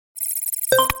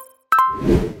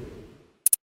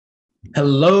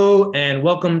Hello and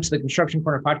welcome to the Construction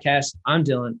Corner podcast. I'm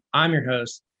Dylan. I'm your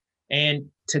host. And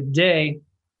today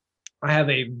I have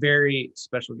a very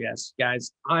special guest.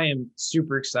 Guys, I am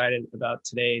super excited about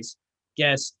today's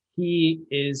guest. He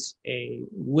is a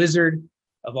wizard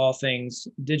of all things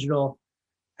digital.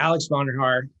 Alex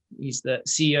Vonderhaar. He's the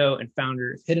CEO and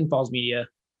founder of Hidden Falls Media,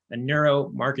 a neuro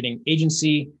marketing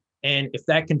agency. And if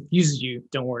that confuses you,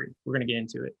 don't worry, we're going to get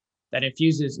into it. That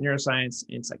infuses neuroscience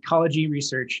and psychology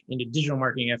research into digital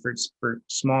marketing efforts for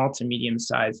small to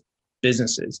medium-sized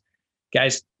businesses.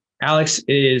 Guys, Alex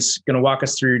is going to walk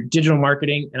us through digital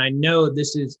marketing, and I know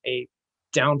this is a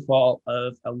downfall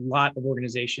of a lot of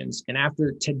organizations. And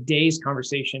after today's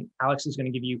conversation, Alex is going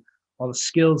to give you all the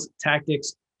skills,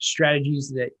 tactics, strategies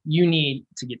that you need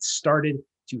to get started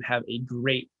to have a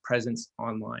great presence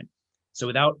online. So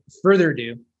without further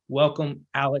ado, welcome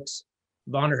Alex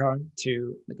Vonderhaar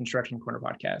to the Construction Corner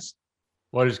podcast.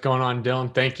 What is going on,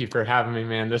 Dylan? Thank you for having me,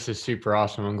 man. This is super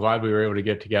awesome. I'm glad we were able to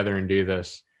get together and do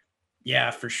this.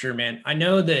 Yeah, for sure, man. I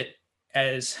know that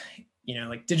as you know,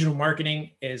 like digital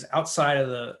marketing is outside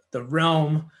of the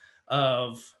realm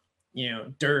of,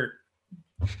 dirt,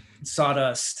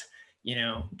 sawdust,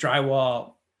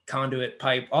 drywall, conduit,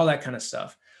 pipe, all that kind of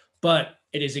stuff. But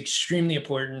it is extremely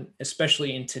important,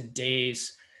 especially in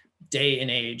today's day and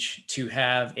age, to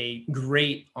have a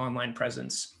great online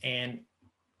presence. And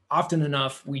often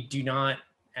enough, we do not,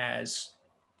 as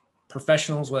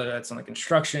professionals, whether that's on the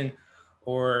construction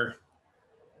or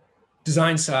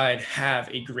design side, have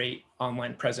a great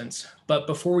online presence. But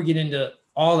before we get into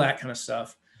all that kind of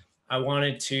stuff, I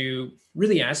wanted to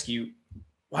really ask you,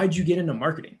 why did you get into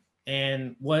marketing,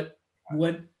 and what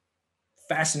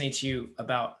fascinates you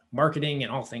about marketing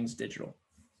and all things digital?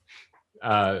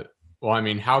 Well, I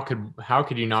mean, how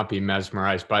could you not be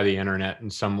mesmerized by the internet in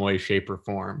some way, shape, or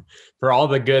form? For all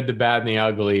the good, the bad, and the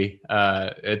ugly,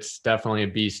 it's definitely a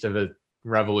beast of a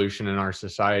revolution in our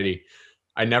society.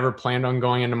 I never planned on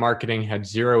going into marketing, had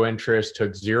zero interest,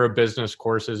 took zero business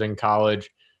courses in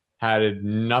college, had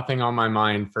nothing on my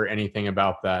mind for anything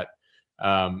about that.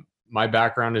 My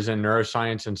background is in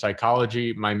neuroscience and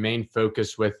psychology. My main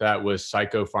focus with that was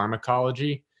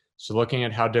psychopharmacology. So looking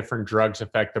at how different drugs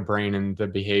affect the brain and the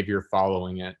behavior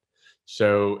following it.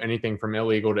 So anything from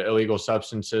illegal to illegal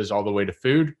substances all the way to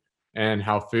food, and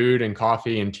how food and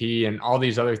coffee and tea and all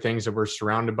these other things that we're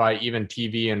surrounded by, even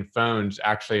TV and phones,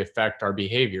 actually affect our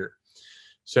behavior.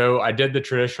 So I did the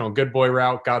traditional good boy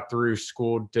route, got through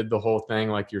school, did the whole thing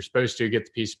like you're supposed to, get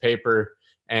the piece of paper,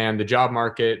 and the job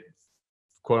market,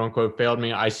 quote unquote, failed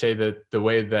me. I say that the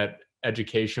way that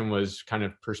education was kind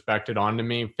of perspected onto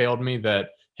me failed me, that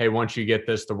hey, once you get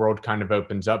this, the world kind of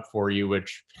opens up for you,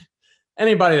 which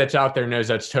anybody that's out there knows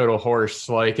that's total horse.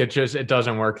 Like it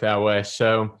doesn't work that way.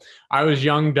 So I was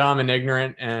young, dumb, and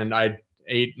ignorant, and I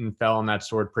ate and fell on that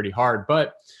sword pretty hard.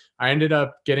 But I ended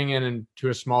up getting into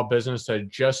a small business that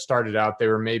just started out. They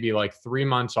were maybe like 3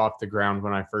 months off the ground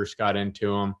when I first got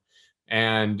into them,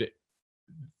 and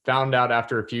found out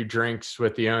after a few drinks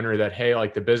with the owner that, hey,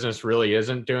 like the business really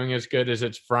isn't doing as good as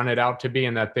it's fronted out to be,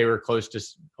 and that they were close to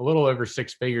a little over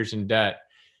 6 figures in debt.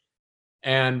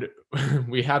 And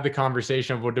we had the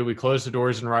conversation of, well, do we close the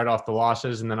doors and write off the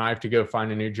losses? And then I have to go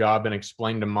find a new job and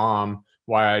explain to mom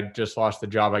why I just lost the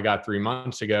job I got 3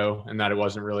 months ago and that it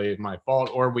wasn't really my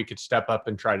fault, or we could step up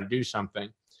and try to do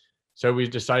something. So we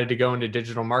decided to go into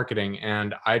digital marketing,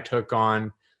 and I took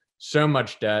on so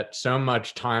much debt, so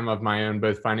much time of my own,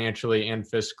 both financially and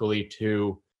fiscally,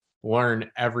 to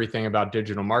learn everything about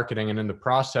digital marketing. And in the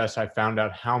process, I found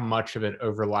out how much of it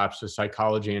overlaps with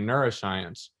psychology and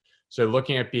neuroscience. So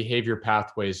looking at behavior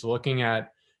pathways, looking at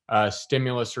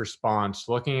stimulus response,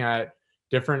 looking at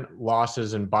different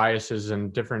losses and biases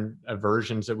and different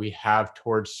aversions that we have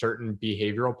towards certain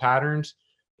behavioral patterns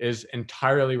is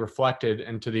entirely reflected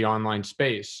into the online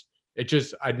space.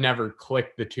 I'd never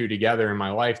clicked the two together in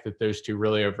my life, that those two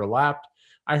really overlapped.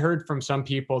 I heard from some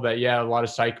people that, yeah, a lot of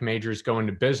psych majors go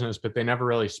into business, but they never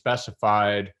really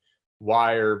specified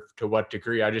why or to what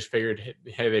degree. I just figured,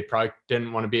 hey, they probably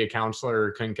didn't want to be a counselor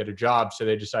or couldn't get a job, so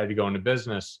they decided to go into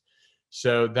business.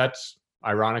 So that's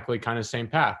ironically kind of the same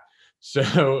path.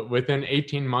 So within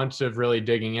 18 months of really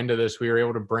digging into this, we were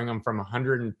able to bring them from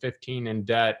 115 in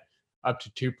debt up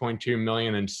to 2.2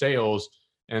 million in sales.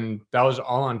 And that was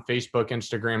all on Facebook,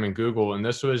 Instagram, and Google. And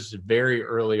this was very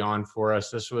early on for us.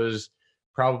 This was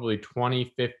probably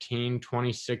 2015,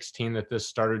 2016 that this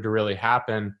started to really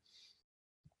happen.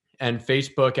 And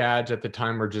Facebook ads at the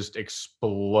time were just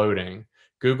exploding.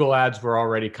 Google ads were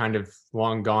already kind of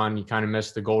long gone. You kind of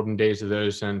missed the golden days of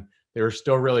those. And they were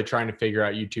still really trying to figure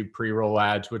out YouTube pre-roll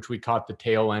ads, which we caught the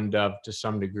tail end of to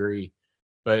some degree.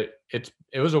 but it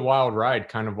was a wild ride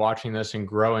kind of watching this and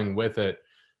growing with it.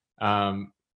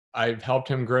 I've helped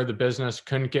him grow the business,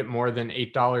 couldn't get more than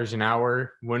 $8 an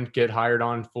hour, wouldn't get hired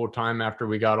on full time after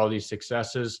we got all these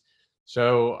successes.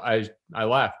 So I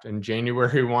left. In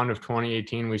January 1 of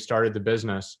 2018, we started the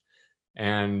business,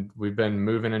 and we've been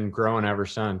moving and growing ever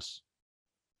since.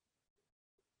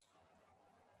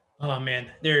 Oh man,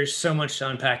 there's so much to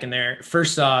unpack in there.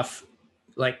 First off,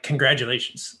 like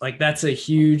congratulations. Like that's a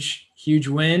huge, huge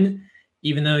win,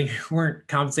 even though you weren't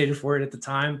compensated for it at the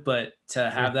time, but to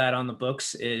have that on the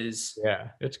books it's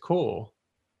cool.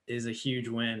 Is a huge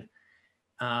win.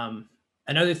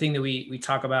 Another thing that we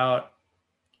talk about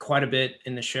quite a bit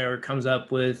in the show, or comes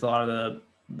up with a lot of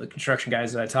the construction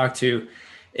guys that I talk to,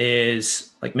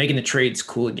 is like making the trades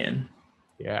cool again.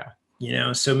 Yeah. You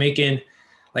know, so making,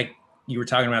 like you were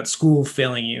talking about, school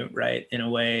failing you, right? In a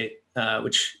way,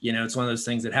 which, you know, it's one of those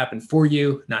things that happened for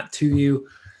you, not to you.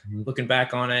 Mm-hmm. Looking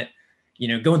back on it, you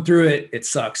know, going through it, it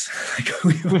sucks. Like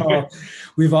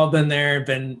we've all been there,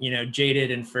 been, you know, jaded.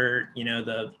 And for, you know,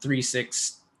 the 3,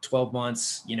 6, 12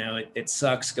 months, you know, it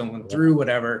sucks going through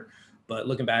whatever, but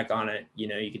looking back on it, you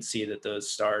know, you can see that those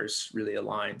stars really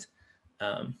aligned,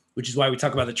 which is why we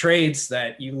talk about the trades,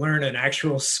 that you learn an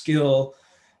actual skill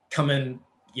coming,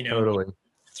 you know,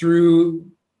 through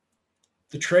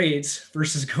the trades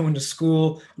versus going to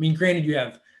school. I mean, granted, you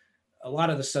have a lot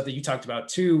of the stuff that you talked about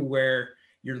too, where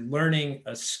you're learning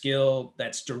a skill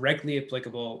that's directly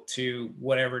applicable to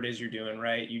whatever it is you're doing,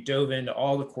 right? You dove into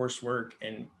all the coursework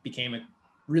and became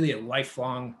really a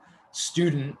lifelong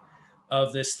student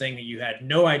of this thing that you had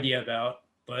no idea about,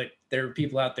 but there were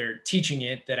people out there teaching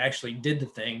it that actually did the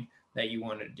thing that you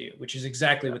wanted to do, which is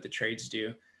exactly what the trades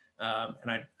do.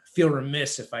 And I feel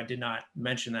remiss if I did not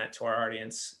mention that to our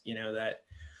audience, you know, that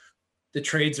the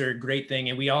trades are a great thing,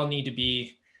 and we all need to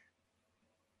be,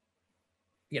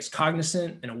 I guess,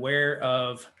 cognizant and aware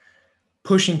of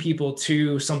pushing people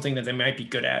to something that they might be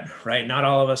good at, right? Not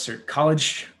all of us are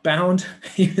college bound,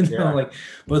 even though like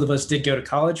both of us did go to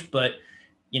college, but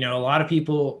you know, a lot of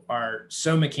people are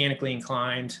so mechanically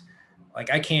inclined. Like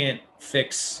I can't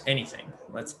fix anything.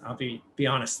 I'll be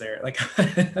honest there. Like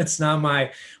that's not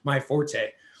my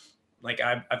forte. Like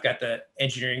I've got the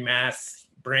engineering math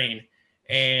brain,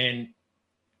 and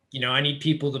you know, I need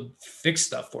people to fix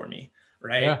stuff for me,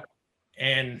 right? Yeah.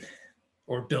 And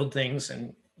or build things,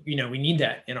 and you know, we need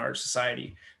that in our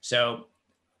society. So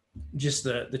just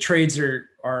the trades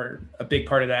are a big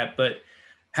part of that, but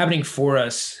happening for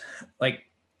us, like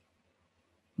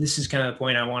this is kind of the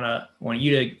point I want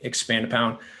you to expand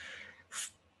upon.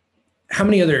 How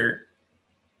many other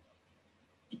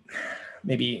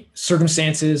maybe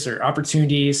circumstances or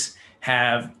opportunities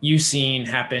have you seen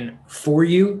happen for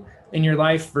you in your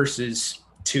life versus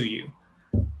to you?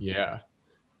 Yeah.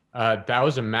 That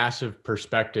was a massive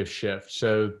perspective shift.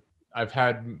 So I've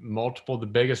had multiple. The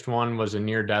biggest one was a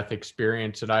near-death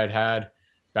experience that I had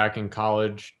back in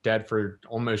college, dead for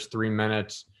almost 3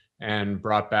 minutes and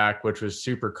brought back, which was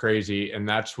super crazy. And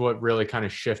that's what really kind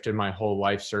of shifted my whole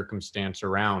life circumstance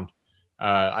around.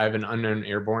 I have an unknown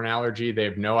airborne allergy. They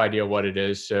have no idea what it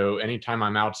is. So anytime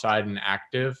I'm outside and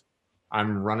active,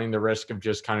 I'm running the risk of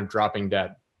just kind of dropping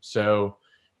dead. So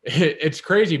it's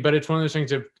crazy, but it's one of those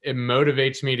things that it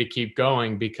motivates me to keep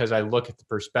going, because I look at the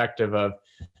perspective of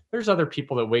there's other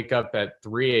people that wake up at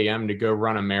 3 a.m. to go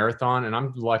run a marathon. And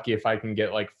I'm lucky if I can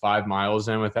get like 5 miles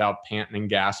in without panting and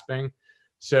gasping.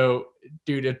 So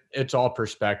dude, it's all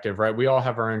perspective, right? We all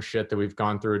have our own shit that we've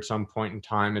gone through at some point in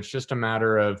time. It's just a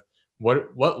matter of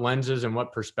what lenses and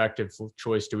what perspective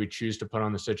choice do we choose to put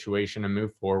on the situation and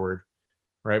move forward,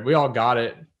 right? We all got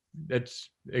it.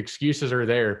 Excuses are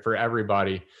there for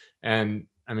everybody. And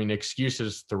I mean,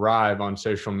 excuses thrive on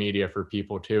social media for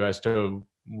people too, as to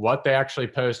what they actually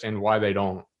post and why they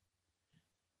don't.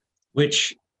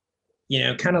 Which, you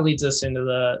know, kind of leads us into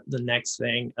the next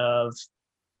thing of,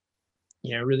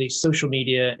 you know, really social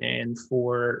media and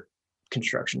for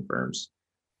construction firms.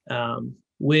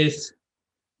 With,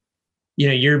 you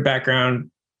know, your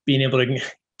background, being able to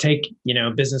take, you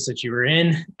know, business that you were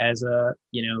in as a,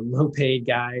 you know, low paid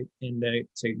guy, and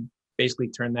to basically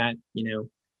turn that, you know,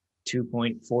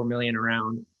 2.4 million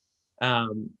around.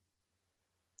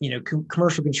 You know,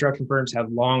 commercial construction firms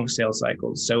have long sales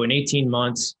cycles. So in 18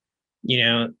 months, you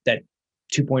know, that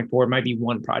 2.4 might be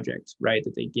one project, right?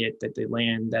 That they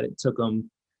land, that it took them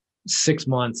 6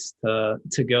 months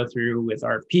to go through with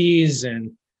RFPs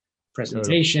and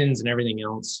presentations and everything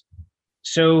else.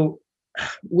 So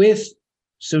with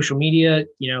social media,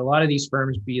 you know, a lot of these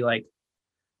firms be like,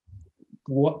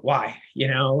 why? You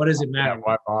know, what does it matter? Yeah,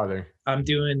 why bother? I'm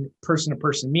doing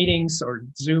person-to-person meetings or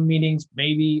Zoom meetings,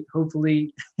 maybe,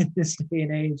 hopefully, in this day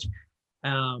and age,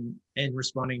 and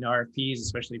responding to RFPs,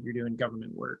 especially if you're doing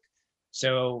government work.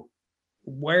 So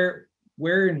where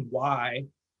and why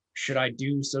should I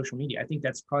do social media? I think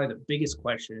that's probably the biggest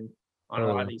question on a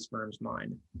lot of these firms'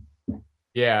 mind.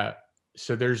 Yeah.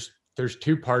 So there's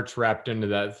two parts wrapped into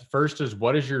that. First is,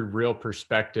 what is your real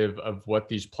perspective of what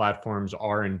these platforms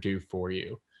are and do for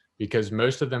you? Because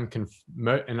most of them can,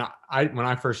 and when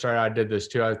I first started, I did this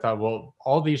too. I thought, well,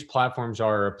 all these platforms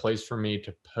are a place for me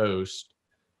to post,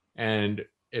 and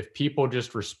if people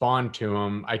just respond to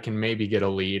them, I can maybe get a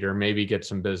lead or maybe get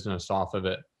some business off of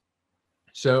it.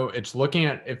 So it's looking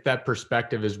at if that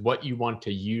perspective is what you want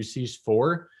to use these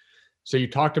for. So you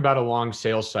talked about a long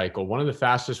sales cycle. One of the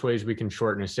fastest ways we can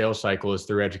shorten a sales cycle is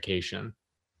through education,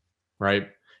 right?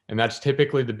 And that's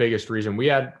typically the biggest reason.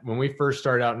 When we first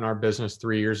started out in our business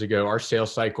 3 years ago, our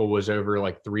sales cycle was over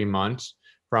like 3 months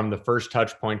from the first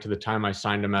touch point to the time I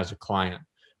signed them as a client.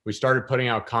 We started putting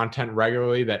out content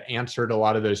regularly that answered a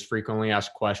lot of those frequently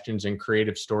asked questions in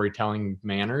creative storytelling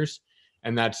manners.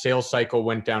 And that sales cycle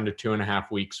went down to 2.5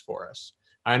 weeks for us.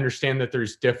 I understand that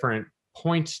there's different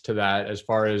points to that as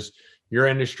far as your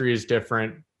industry is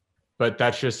different, but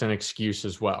that's just an excuse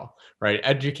as well, right?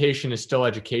 Education is still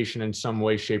education in some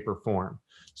way, shape, or form.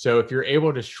 So if you're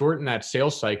able to shorten that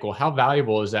sales cycle, how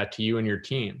valuable is that to you and your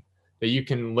team? That you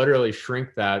can literally shrink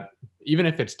that, even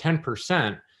if it's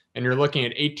 10%, and you're looking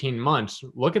at 18 months,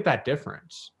 look at that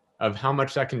difference of how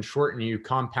much that can shorten you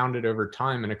compounded over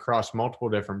time and across multiple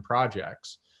different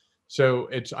projects. So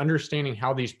it's understanding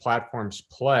how these platforms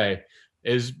play.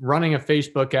 Is running a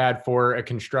Facebook ad for a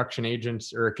construction agent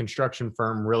or a construction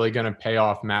firm really going to pay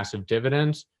off massive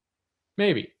dividends?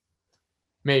 Maybe,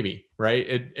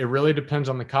 right? It really depends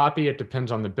on the copy. It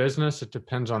depends on the business. It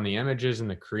depends on the images and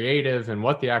the creative and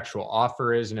what the actual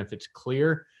offer is and if it's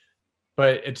clear.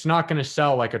 But it's not going to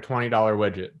sell like a $20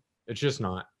 widget. It's just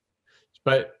not.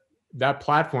 But that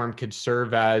platform could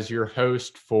serve as your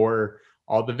host for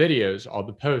all the videos, all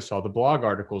the posts, all the blog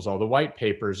articles, all the white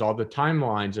papers, all the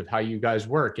timelines of how you guys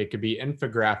work. It could be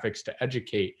infographics to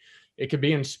educate. It could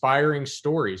be inspiring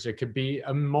stories. It could be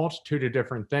a multitude of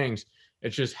different things.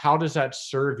 It's just, how does that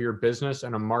serve your business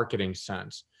in a marketing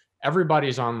sense?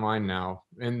 Everybody's online now,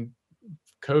 and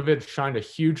COVID shined a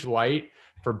huge light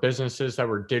for businesses that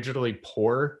were digitally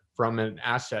poor from an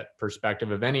asset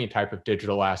perspective of any type of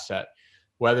digital asset,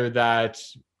 whether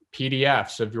that's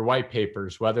PDFs of your white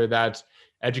papers, whether that's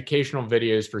educational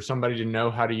videos for somebody to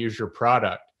know how to use your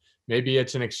product. Maybe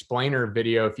it's an explainer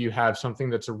video if you have something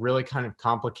that's a really kind of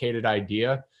complicated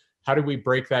idea. How do we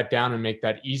break that down and make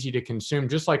that easy to consume,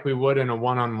 just like we would in a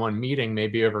one-on-one meeting,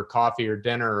 maybe over coffee or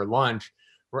dinner or lunch,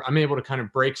 where I'm able to kind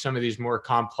of break some of these more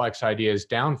complex ideas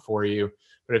down for you.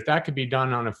 But if that could be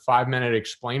done on a 5-minute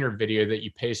explainer video that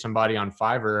you pay somebody on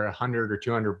Fiverr 100 or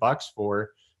 200 bucks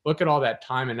for, look at all that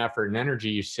time and effort and energy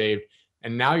you saved.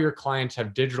 And now your clients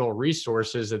have digital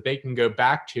resources that they can go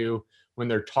back to when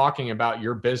they're talking about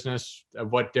your business,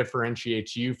 of what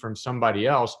differentiates you from somebody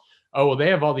else. Oh, well, they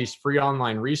have all these free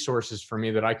online resources for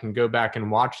me that I can go back and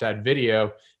watch that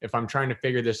video if I'm trying to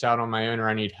figure this out on my own or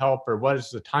I need help, or what does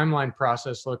the timeline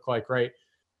process look like, right?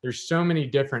 There's so many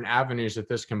different avenues that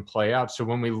this can play out. So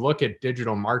when we look at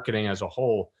digital marketing as a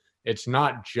whole, it's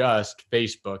not just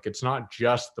Facebook. It's not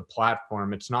just the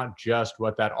platform. It's not just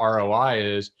what that ROI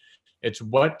is. It's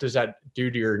what does that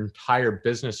do to your entire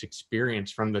business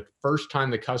experience from the first time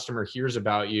the customer hears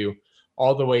about you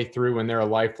all the way through when they're a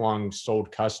lifelong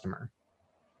sold customer.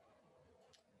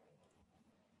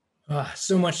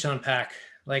 So much to unpack.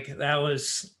 Like, that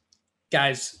was,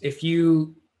 guys, if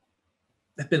you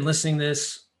have been listening to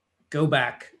this, go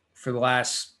back for the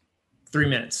last 3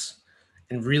 minutes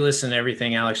and re-listen to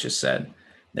everything Alex just said.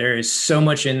 There is so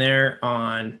much in there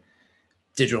on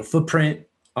digital footprint,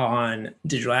 on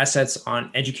digital assets, on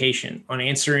education, on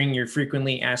answering your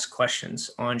frequently asked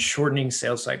questions, on shortening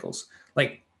sales cycles.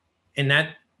 Like, in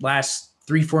that last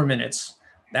 3-4 minutes,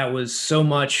 that was so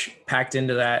much packed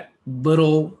into that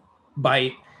little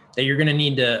bite that you're going to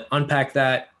need to unpack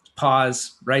that,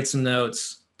 pause, write some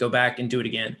notes, go back and do it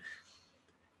again.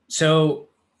 So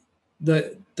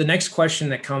the next question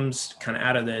that comes kind of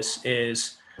out of this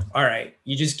is, all right,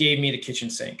 you just gave me the kitchen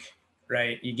sink,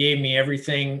 right? You gave me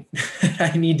everything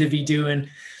I need to be doing.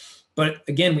 But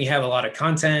again, we have a lot of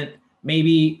content,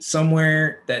 maybe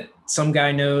somewhere that some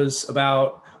guy knows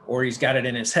about, or he's got it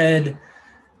in his head.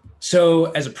 So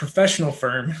as a professional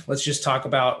firm, let's just talk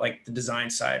about like the design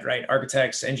side, right?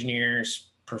 Architects,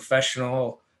 engineers,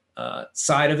 professional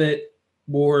side of it.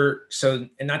 Or so,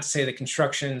 and not to say the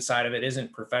construction side of it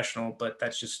isn't professional, but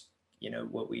that's just,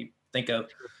 what we think of.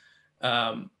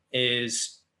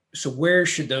 is, so where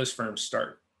should those firms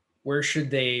start? Where should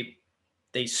they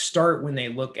start when they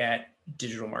look at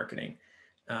digital marketing?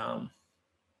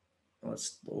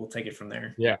 We'll take it from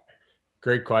there. Yeah,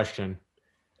 great question.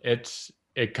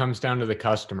 It comes down to the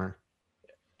customer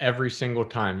every single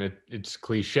time. It's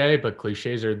cliche, but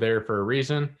cliches are there for a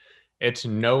reason. It's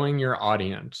knowing your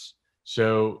audience.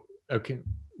 So, okay,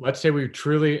 let's say we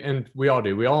truly, and we all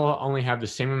do, we all only have the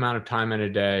same amount of time in a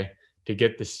day to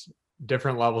get this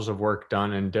different levels of work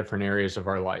done in different areas of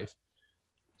our life.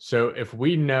 So if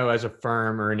we know as a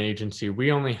firm or an agency,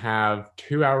 we only have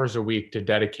 2 hours a week to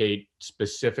dedicate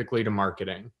specifically to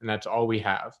marketing, and that's all we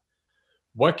have.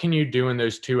 What can you do in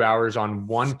those 2 hours on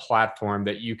one platform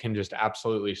that you can just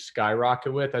absolutely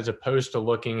skyrocket with, as opposed to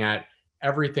looking at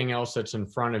everything else that's in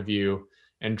front of you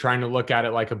and trying to look at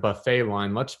it like a buffet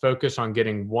line? Let's focus on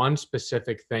getting one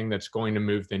specific thing that's going to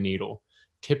move the needle.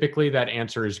 Typically, that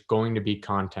answer is going to be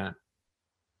content.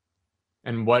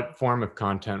 And what form of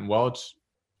content? Well, it's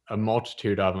a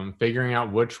multitude of them. Figuring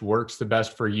out which works the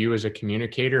best for you as a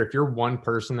communicator. If you're one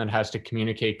person that has to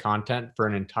communicate content for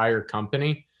an entire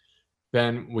company,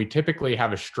 then we typically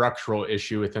have a structural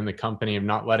issue within the company of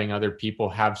not letting other people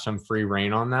have some free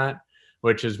reign on that,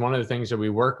 which is one of the things that we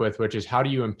work with, which is how do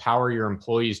you empower your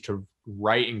employees to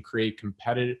write and create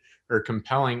competitive or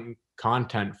compelling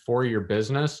content for your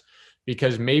business?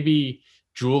 Because maybe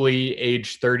Julie,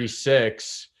 age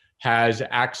 36, has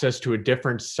access to a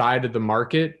different side of the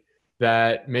market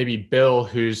that maybe Bill,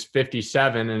 who's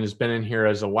 57 and has been in here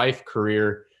as a life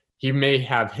career, he may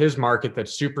have his market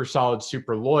that's super solid,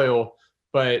 super loyal,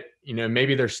 but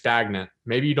maybe they're stagnant.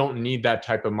 Maybe you don't need that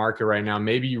type of market right now.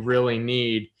 Maybe you really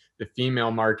need the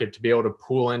female market to be able to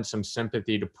pull in some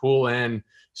sympathy, to pull in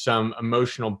some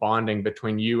emotional bonding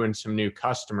between you and some new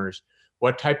customers.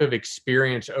 What type of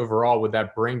experience overall would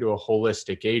that bring to a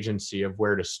holistic agency of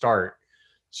where to start?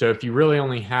 So if you really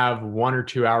only have 1 or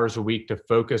 2 hours a week to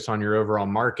focus on your overall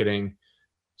marketing,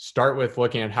 start with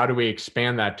looking at how do we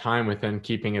expand that time within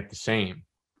keeping it the same,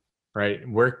 right?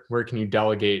 Where can you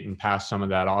delegate and pass some of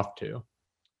that off to?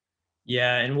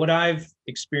 Yeah, and what I've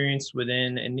experienced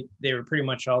within, and they were pretty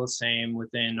much all the same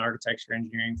within architecture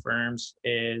engineering firms,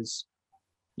 is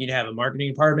you'd have a marketing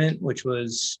department, which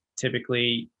was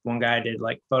typically one guy did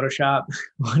like Photoshop,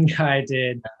 one guy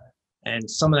did, and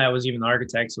some of that was even the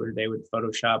architects where they would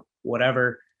Photoshop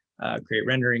whatever, create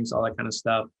renderings, all that kind of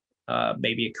stuff.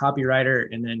 Maybe a copywriter,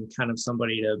 and then kind of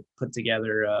somebody to put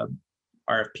together a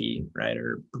RFP, right,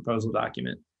 or proposal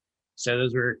document. So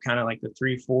those were kind of like the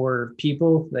 3-4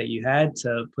 people that you had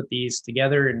to put these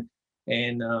together.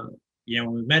 And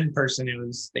when we met in person,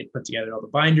 they put together all the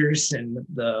binders and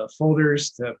the folders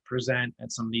to present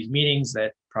at some of these meetings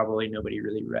that probably nobody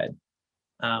really read.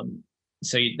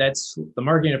 So that's the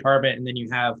marketing department, and then you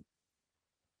have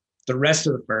the rest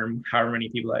of the firm, however many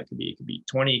people that could be. It could be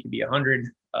 20, it could be 100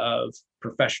 of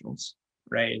professionals,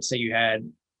 right? And so you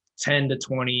had 10 to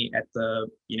 20 at the,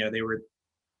 they were,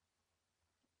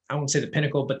 I won't say the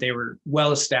pinnacle, but they were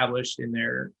well established in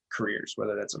their careers,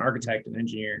 whether that's an architect, an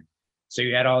engineer. So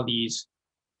you had all these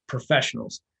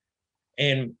professionals.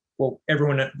 And what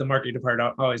everyone at the marketing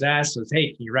department always asked was,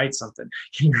 hey, can you write something?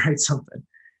 Can you write something?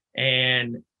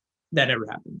 And that never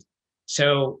happened.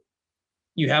 So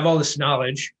you have all this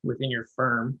knowledge within your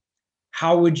firm.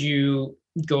 How would you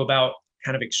go about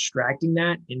kind of extracting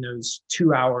that in those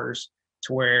 2 hours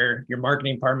to where your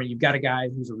marketing department, you've got a guy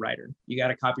who's a writer, you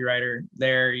got a copywriter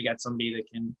there, you got somebody that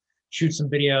can shoot some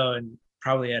video and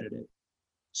probably edit it.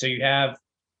 So you have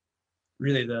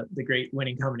really the great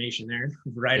winning combination there,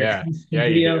 writer and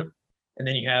video, and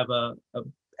then you have a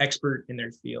expert in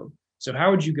their field. So how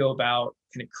would you go about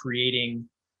kind of creating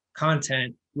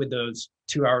content with those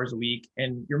 2 hours a week?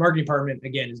 And your marketing department,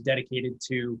 again, is dedicated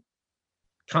to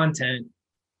content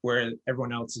where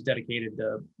everyone else is dedicated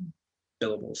to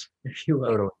billables, if you will.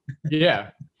 Totally. Yeah,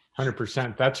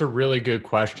 100%. That's a really good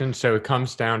question. So it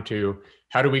comes down to,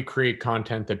 how do we create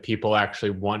content that people actually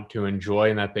want to enjoy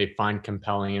and that they find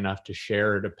compelling enough to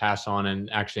share or to pass on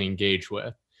and actually engage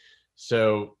with?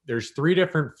 So there's 3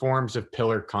 different forms of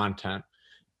pillar content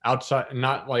outside,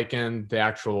 not like in the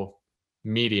actual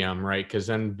medium, right? Because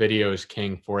then video is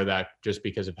king for that, just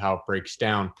because of how it breaks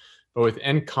down. But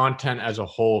within content as a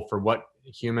whole, for what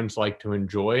humans like to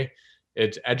enjoy,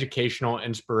 it's educational,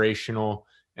 inspirational,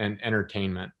 and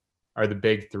entertainment are the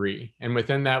big 3. And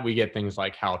within that, we get things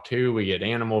like how-to, we get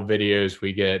animal videos,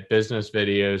 we get business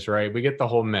videos, right? We get the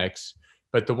whole mix.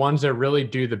 But the ones that really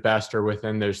do the best are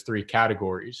within those 3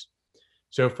 categories.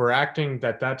 So if we're acting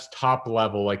that's top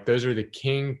level, like those are the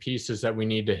king pieces that we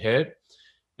need to hit.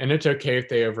 And it's okay if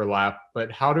they overlap,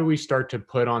 but how do we start to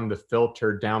put on the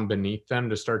filter down beneath them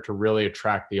to start to really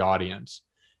attract the audience?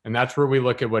 And that's where we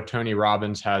look at what Tony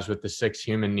Robbins has with the 6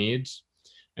 human needs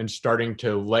and starting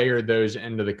to layer those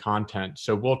into the content.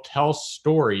 So we'll tell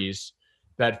stories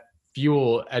that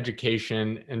fuel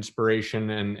education,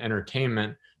 inspiration, and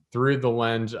entertainment through the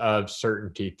lens of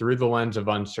certainty, through the lens of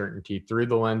uncertainty, through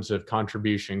the lens of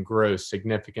contribution, growth,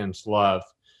 significance, love.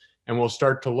 And we'll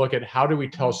start to look at how do we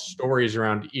tell stories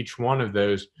around each one of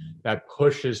those that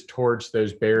pushes towards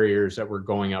those barriers that we're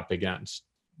going up against.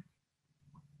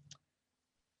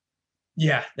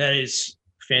 Yeah, that is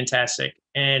fantastic.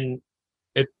 And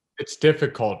it's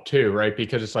difficult too, right?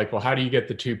 Because it's like, well, how do you get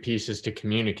the two pieces to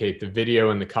communicate, the video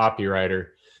and the copywriter?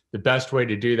 The best way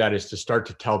to do that is to start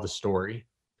to tell the story,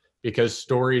 because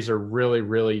stories are really,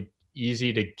 really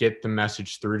easy to get the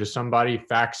message through to somebody.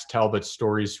 Facts tell, but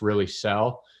stories really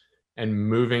sell. And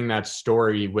moving that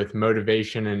story with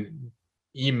motivation and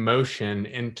emotion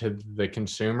into the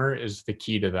consumer is the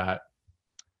key to that.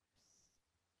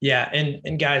 Yeah.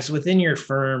 And guys, within your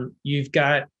firm, you've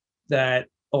got that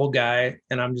old guy,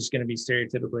 and I'm just going to be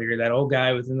stereotypical here, that old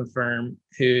guy within the firm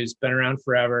who's been around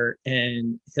forever,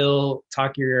 and he'll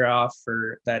talk your ear off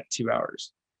for that 2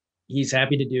 hours. He's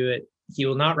happy to do it. He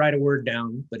will not write a word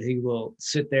down, but he will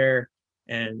sit there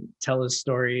and tell his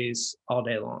stories all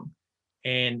day long.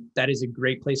 And that is a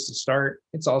great place to start.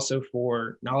 It's also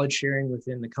for knowledge sharing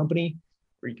within the company,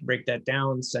 where you can break that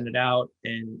down, send it out,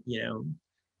 and,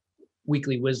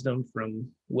 weekly wisdom from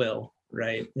Will,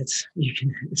 right? You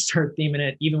can start theming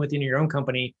it even within your own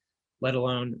company, let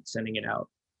alone sending it out.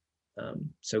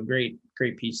 So great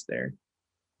piece there.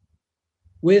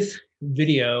 With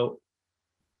video,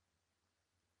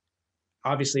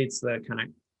 obviously it's the kind of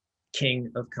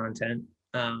king of content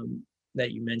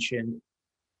that you mentioned.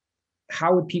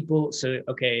 How would people,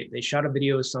 okay, they shot a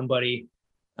video with somebody,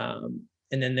 and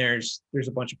then there's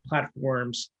a bunch of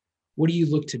platforms. What do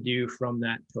you look to do from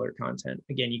that pillar content?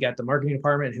 Again, you got the marketing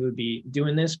department who would be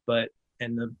doing this,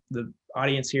 and the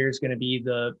audience here is going to be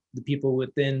the people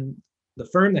within the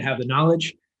firm that have the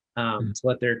knowledge to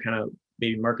let their kind of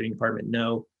maybe marketing department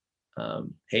know,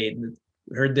 hey,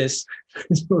 heard this,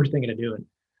 this is what we're thinking of doing.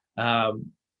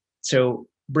 So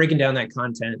breaking down that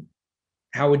content,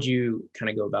 how would you kind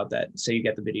of go about that? Say you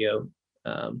get the video,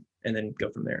 and then go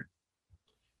from there.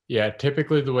 Yeah,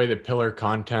 typically the way the pillar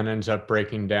content ends up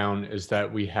breaking down is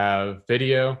that we have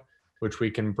video, which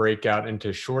we can break out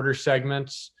into shorter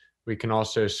segments. We can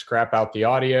also scrap out the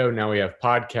audio. Now we have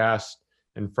podcasts.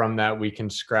 And from that, we can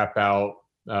scrap out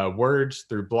words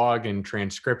through blog and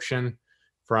transcription.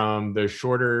 From the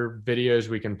shorter videos,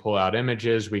 we can pull out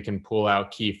images. We can pull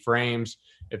out key frames.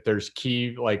 If there's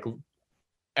like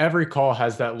every call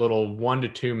has that little 1 to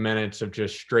 2 minutes of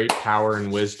just straight power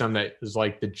and wisdom that is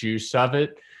like the juice of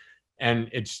it. And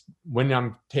it's when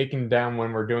I'm taking down,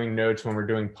 when we're doing notes, when we're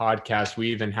doing podcasts,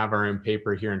 we even have our own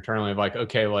paper here internally of like,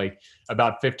 okay, like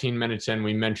about 15 minutes in,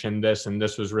 we mentioned this and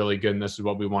this was really good and this is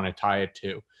what we want to tie it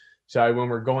to. So when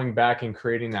we're going back and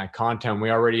creating that content,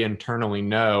 we already internally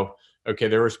know, okay,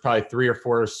 there was probably 3 or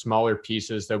 4 smaller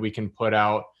pieces that we can put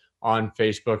out on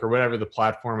Facebook or whatever the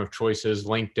platform of choice is.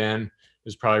 LinkedIn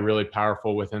is probably really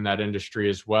powerful within that industry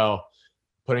as well.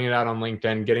 Putting it out on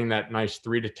LinkedIn, getting that nice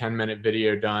 3 to 10 minute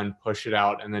video done, push it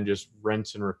out, and then just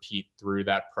rinse and repeat through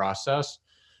that process.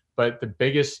 But the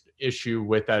biggest issue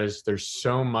with that is there's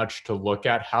so much to look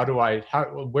at.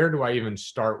 Where do I even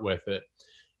start with it?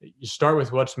 You start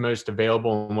with what's most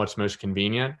available and what's most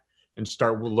convenient, and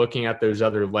start looking at those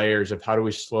other layers of how do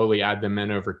we slowly add them in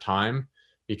over time.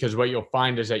 Because what you'll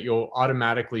find is that you'll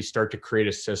automatically start to create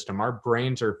a system. Our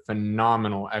brains are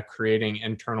phenomenal at creating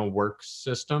internal work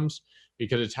systems,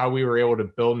 because it's how we were able to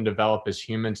build and develop as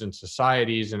humans and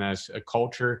societies and as a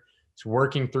culture. It's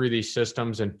working through these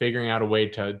systems and figuring out a way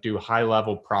to do high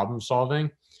level problem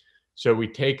solving. So we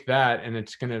take that and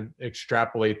it's going to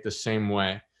extrapolate the same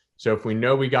way. So if we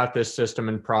know we got this system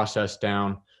and process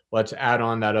down, let's add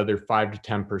on that other 5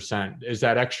 to 10%. Is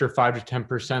that extra 5 to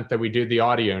 10% that we do the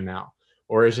audio now?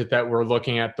 Or is it that we're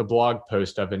looking at the blog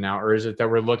post of it now? Or is it that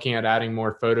we're looking at adding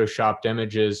more photoshopped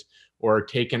images or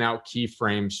taking out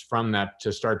keyframes from that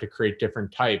to start to create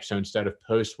different types? So instead of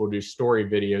posts, we'll do story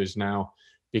videos now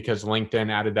because LinkedIn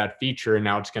added that feature and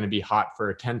now it's going to be hot for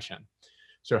attention.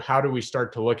 So how do we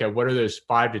start to look at what are those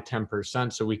 5 to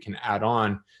 10% so we can add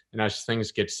on? And as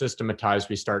things get systematized,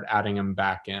 we start adding them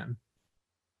back in.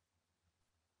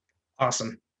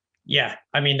 Awesome. Yeah.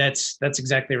 I mean, that's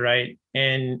exactly right.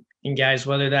 And guys,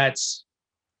 whether that's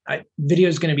video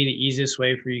is going to be the easiest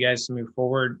way for you guys to move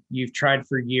forward. You've tried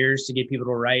for years to get people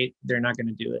to write. They're not going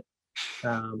to do it.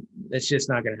 It's just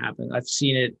not going to happen. I've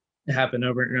seen it happen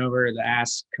over and over. The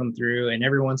asks come through, and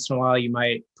every once in a while you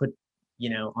might put,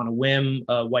 on a whim,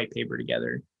 a white paper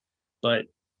together. But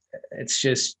it's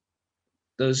just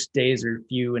those days are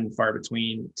few and far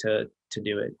between to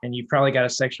do it. And you've probably got a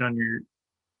section on your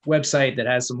website that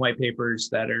has some white papers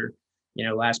that are,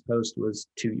 last post was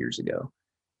 2 years ago.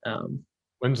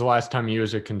 When's the last time you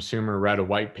as a consumer read a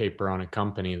white paper on a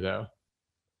company though?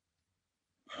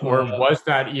 Or was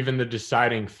that even the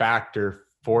deciding factor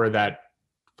for that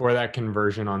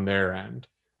conversion on their end?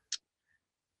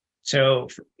 So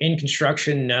in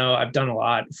construction, no, I've done a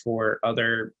lot for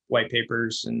other white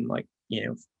papers and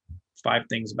 5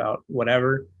 things about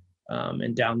whatever,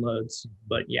 and downloads.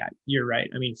 But yeah, you're right.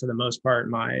 I mean, for the most part,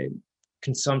 my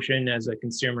consumption as a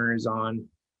consumer is on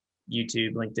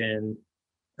YouTube, LinkedIn,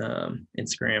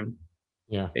 Instagram,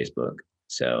 Facebook.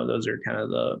 So those are kind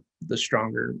of the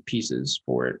stronger pieces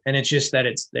for it. And it's just that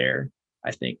it's there,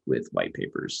 I think, with white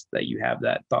papers, that you have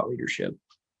that thought leadership.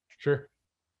 Sure.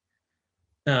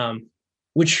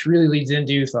 Which really leads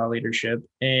into thought leadership.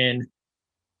 And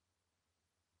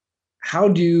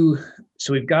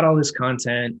so we've got all this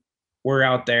content, we're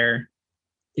out there.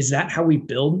 Is that how we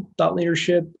build thought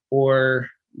leadership? Or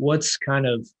how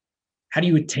do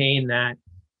you attain that,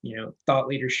 thought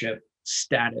leadership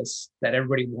status that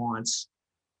everybody wants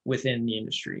within the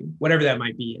industry, whatever that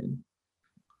might be in?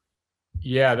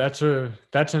 Yeah, that's an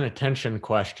attention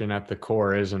question at the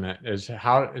core, isn't it? Is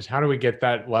how do we get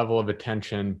that level of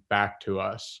attention back to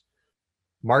us?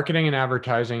 Marketing and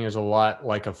advertising is a lot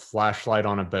like a flashlight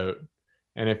on a boat.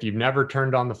 And if you've never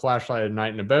turned on the flashlight at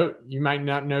night in a boat, you might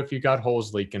not know if you got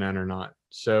holes leaking in or not.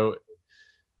 So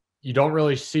you don't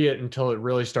really see it until it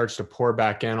really starts to pour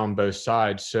back in on both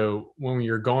sides. So when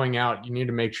you're going out, you need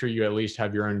to make sure you at least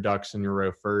have your own ducks in your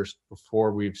row first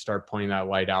before we start pointing that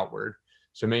light outward.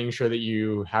 So making sure that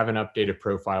you have an updated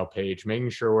profile page,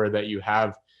 making sure that you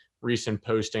have recent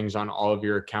postings on all of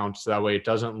your accounts. So that way it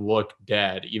doesn't look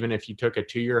dead. Even if you took a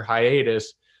 2-year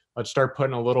hiatus, let's start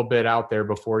putting a little bit out there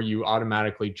before you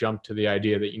automatically jump to the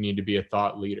idea that you need to be a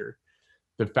thought leader.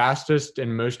 The fastest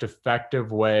and most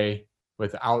effective way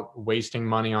without wasting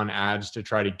money on ads to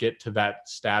try to get to that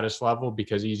status level,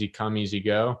 because easy come, easy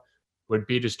go, would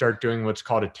be to start doing what's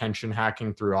called attention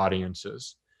hacking through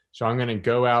audiences. So I'm going to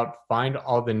go out, find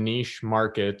all the niche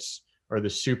markets or the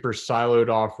super siloed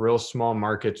off, real small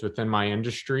markets within my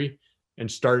industry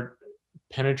and start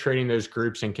penetrating those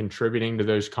groups and contributing to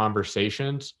those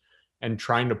conversations and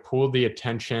trying to pull the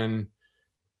attention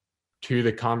to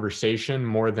the conversation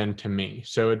more than to me.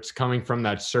 So it's coming from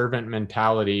that servant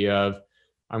mentality of,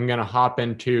 I'm going to hop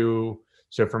into,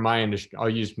 so for my industry, I'll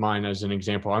use mine as an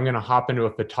example. I'm going to hop into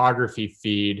a photography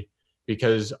feed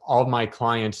because all my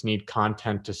clients need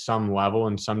content to some level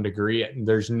and some degree.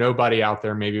 There's nobody out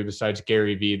there, maybe besides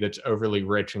Gary Vee, that's overly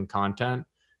rich in content.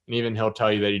 And even he'll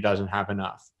tell you that he doesn't have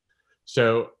enough.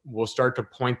 So we'll start to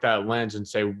point that lens and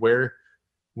say, where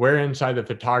inside the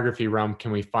photography realm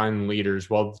can we find leaders?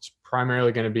 Well, it's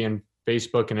primarily going to be in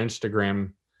Facebook and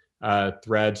Instagram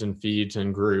threads and feeds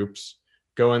and groups.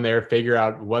 Go in there, figure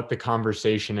out what the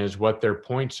conversation is, what their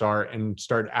points are, and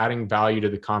start adding value to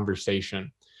the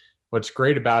conversation. What's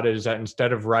great about it is that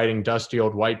instead of writing dusty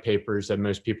old white papers that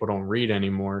most people don't read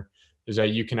anymore, is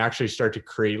that you can actually start to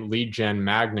create lead gen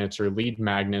magnets or lead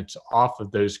magnets off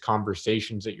of those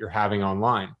conversations that you're having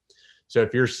online. So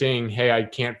if you're seeing, hey, I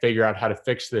can't figure out how to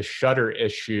fix this shutter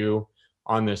issue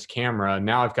on this camera,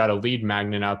 now I've got a lead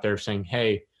magnet out there saying,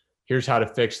 hey, here's how to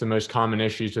fix the most common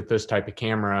issues with this type of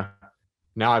camera.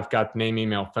 Now I've got name,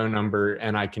 email, phone number,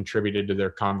 and I contributed to their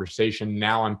conversation.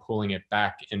 Now I'm pulling it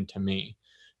back into me.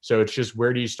 So it's just,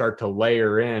 where do you start to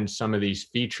layer in some of these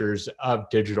features of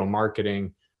digital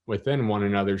marketing within one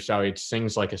another so it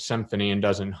sings like a symphony and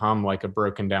doesn't hum like a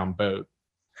broken down boat?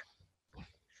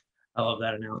 I love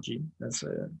that analogy. That's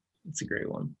a great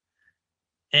one.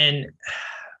 And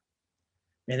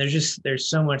there's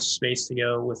so much space to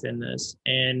go within this.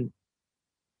 And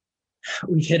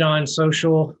we hit on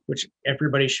social, which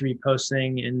everybody should be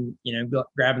posting and,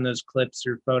 grabbing those clips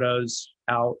or photos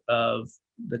out of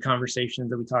the conversations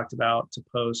that we talked about to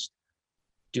post,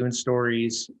 doing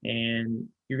stories, and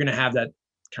you're going to have that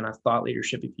kind of thought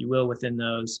leadership, if you will, within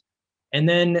those. And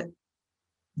then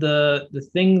the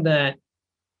thing that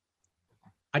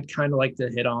I'd kind of like to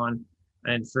hit on,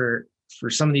 and for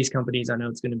some of these companies, I know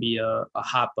it's going to be a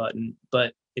hot button,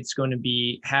 but it's going to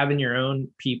be having your own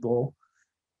people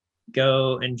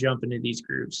go and jump into these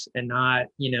groups and not,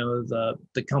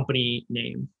 the company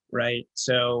name, right?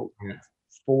 So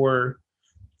for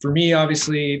me,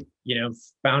 obviously,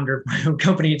 founder of my own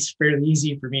company, it's fairly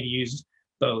easy for me to use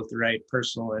both, right?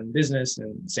 Personal and business,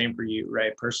 and same for you,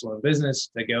 right? Personal and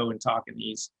business, to go and talk in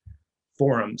these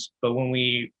forums. But when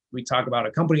we talk about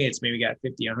a company, it's maybe got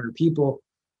 50, 100 people.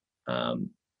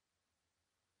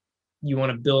 You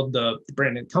want to build the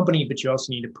branded company, but you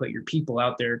also need to put your people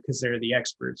out there because they're the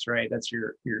experts, right? That's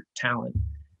your talent.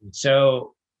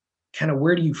 So kind of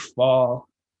where do you fall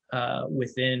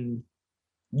within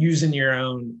using your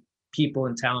own people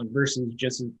and talent versus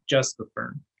just the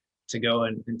firm to go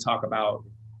and talk about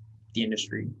the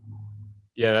industry?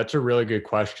 Yeah, that's a really good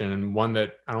question, and one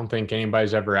that I don't think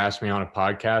anybody's ever asked me on a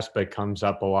podcast, but comes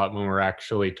up a lot when we're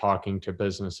actually talking to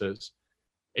businesses.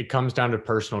 It comes down to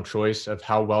personal choice of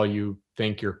how well you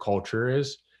think your culture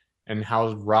is and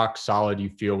how rock solid you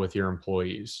feel with your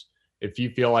employees. If you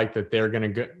feel like that they're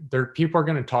going to go, people are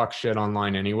going to talk shit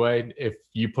online anyway, if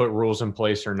you put rules in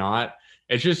place or not.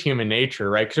 It's just human nature,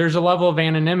 right? Because there's a level of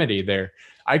anonymity there.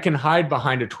 I can hide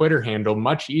behind a Twitter handle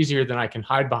much easier than I can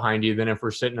hide behind you than if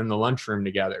we're sitting in the lunchroom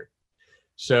together.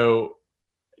 So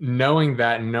knowing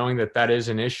that and knowing that that is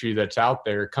an issue that's out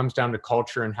there, it comes down to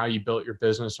culture and how you built your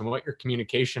business and what your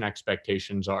communication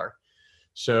expectations are.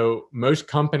 So most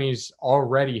companies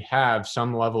already have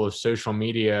some level of social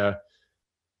media,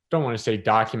 don't want to say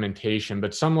documentation,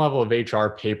 but some level of HR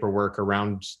paperwork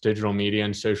around digital media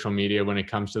and social media when it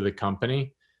comes to the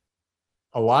company.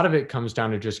 A lot of it comes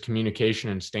down to just communication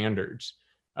and standards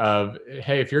of,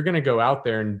 hey, if you're going to go out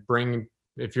there and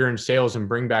if you're in sales and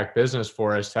bring back business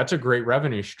for us, that's a great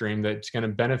revenue stream that's going to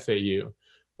benefit you.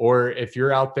 Or if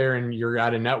you're out there and you're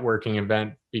at a networking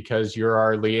event because you're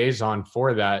our liaison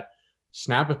for that,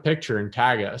 snap a picture and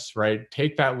tag us, right?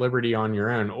 Take that liberty on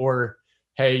your own. Or,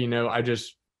 hey, I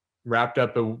just wrapped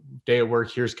up a day at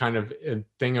work. Here's kind of a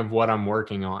thing of what I'm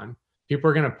working on. People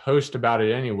are going to post about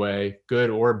it anyway, good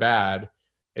or bad.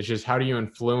 It's just how do you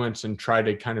influence and try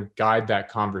to kind of guide that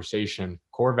conversation?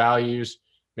 Core values,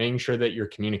 making sure that your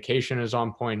communication is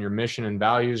on point, your mission and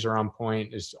values are on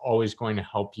point is always going to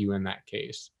help you in that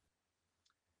case.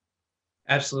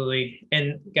 Absolutely.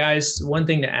 And guys, one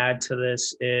thing to add to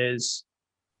this is,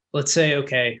 let's say,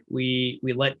 okay, we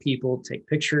let people take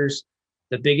pictures.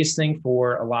 The biggest thing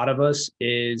for a lot of us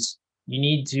is you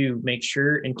need to make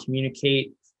sure and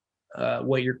communicate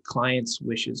what your client's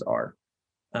wishes are.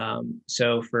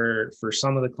 So for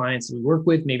some of the clients that we work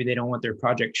with, maybe they don't want their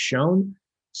project shown.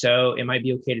 So it might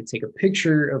be okay to take a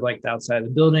picture of like the outside of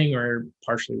the building or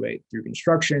partially way through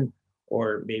construction,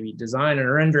 or maybe design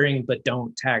and rendering, but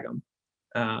don't tag them.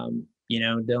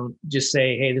 Don't just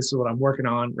say, hey, this is what I'm working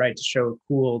on, right? To show a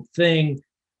cool thing,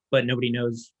 but nobody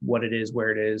knows what it is,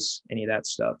 where it is, any of that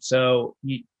stuff. So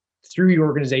through your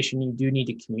organization, you do need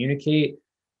to communicate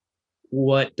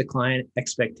what the client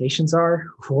expectations are,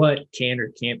 what can or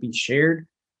can't be shared,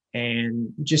 and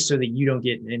just so that you don't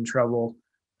get in trouble,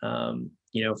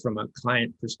 from a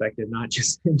client perspective, not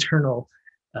just internal,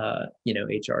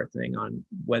 HR thing on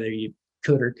whether you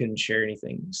could or couldn't share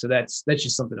anything. So that's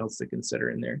just something else to consider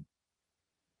in there.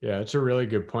 Yeah, it's a really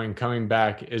good point. Coming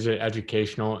back, is it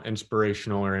educational,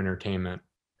 inspirational, or entertainment?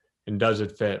 And does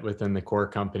it fit within the core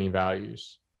company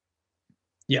values?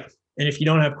 Yeah. And if you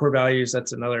don't have core values,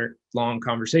 that's another long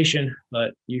conversation,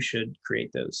 but you should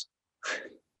create those.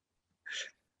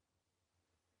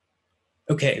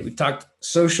 Okay, we've talked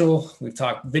social, we've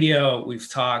talked video, we've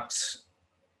talked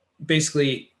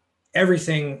basically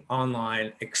everything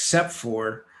online except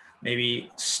for maybe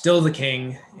still the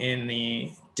king in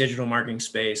the digital marketing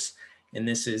space, and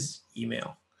this is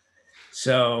email.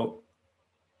 So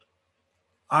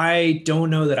I don't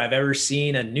know that I've ever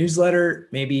seen a newsletter,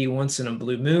 maybe once in a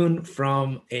blue moon,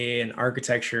 from an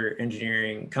architecture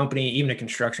engineering company, even a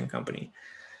construction company.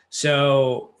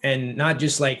 So, and not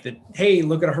just like the, hey,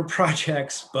 look at our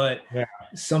projects, but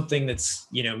something that's,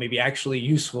 maybe actually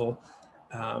useful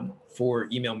for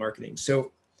email marketing.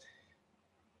 So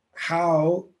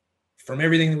how, from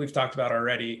everything that we've talked about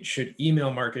already, should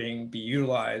email marketing be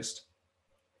utilized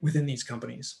within these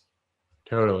companies?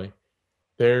 Totally.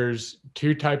 There's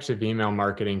two types of email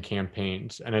marketing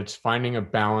campaigns, and it's finding a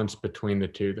balance between the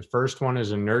two. The first one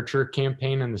is a nurture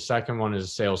campaign, and the second one is a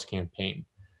sales campaign.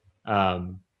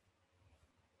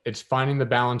 It's finding the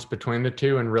balance between the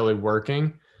two and really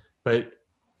working. But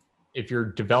if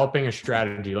you're developing a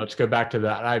strategy, let's go back to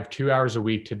that. I have 2 hours a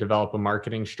week to develop a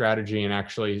marketing strategy and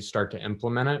actually start to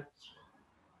implement it.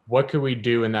 What could we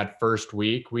do in that first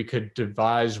week? We could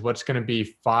devise what's going to be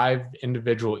 5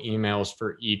 individual emails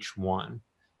for each one.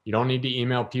 You don't need to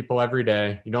email people every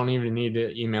day. You don't even need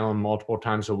to email them multiple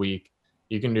times a week.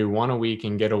 You can do one a week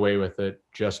and get away with it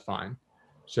just fine.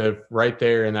 So right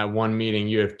there in that one meeting,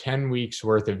 you have 10 weeks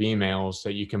worth of emails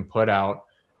that you can put out,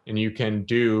 and you can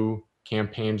do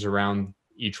campaigns around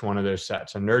each one of those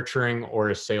sets, a nurturing or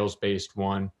a sales-based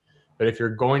one. But if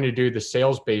you're going to do the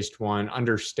sales-based one,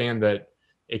 understand that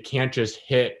It can't just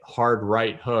hit hard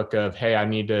right hook of, hey, I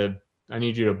need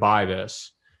you to buy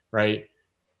this, right?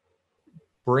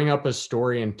 Bring up a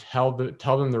story and tell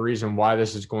them the reason why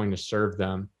this is going to serve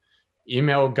them.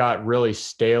 Email got really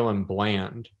stale and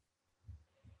bland.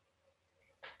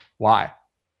 Why?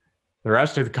 The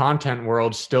rest of the content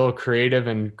world's still creative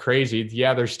and crazy.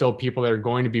 Yeah, there's still people that are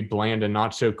going to be bland and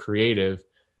not so creative,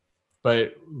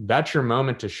 but that's your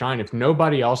moment to shine. If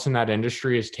nobody else in that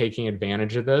industry is taking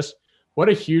advantage of this, what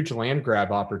a huge land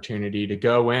grab opportunity to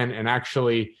go in and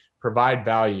actually provide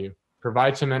value,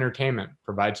 provide some entertainment,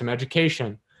 provide some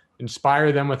education,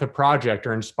 inspire them with a project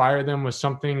or inspire them with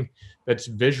something that's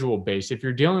visual based. If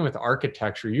you're dealing with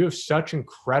architecture, you have such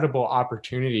incredible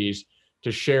opportunities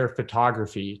to share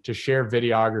photography, to share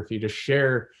videography, to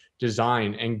share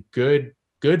design and good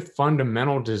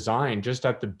fundamental design just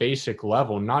at the basic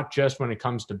level, not just when it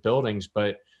comes to buildings,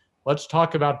 but let's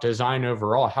talk about design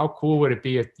overall. How cool would it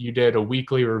be if you did a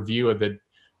weekly review of the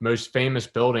most famous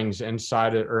buildings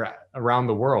inside or around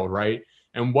the world, right?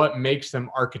 And what makes them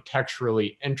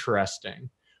architecturally interesting,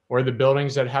 or the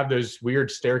buildings that have those weird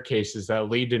staircases that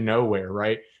lead to nowhere,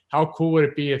 right? How cool would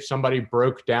it be if somebody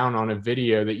broke down on a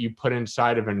video that you put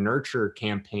inside of a nurture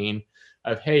campaign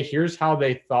of, hey, here's how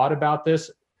they thought about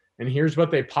this, and here's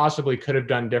what they possibly could have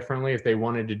done differently if they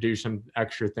wanted to do some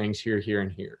extra things here, here,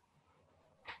 and here.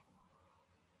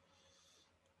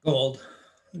 Gold,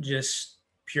 just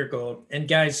pure gold. And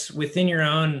guys, within your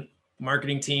own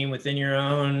marketing team, within your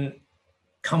own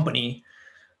company,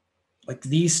 like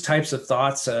these types of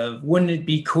thoughts of, wouldn't it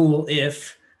be cool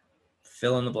if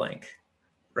fill in the blank,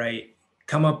 right?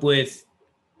 Come up with,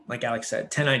 like Alex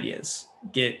said, 10 ideas,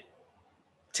 get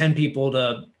 10 people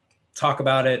to talk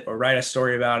about it or write a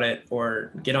story about it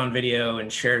or get on video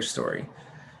and share a story.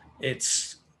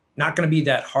 It's not going to be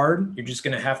that hard. You're just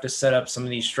going to have to set up some of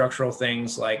these structural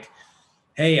things like,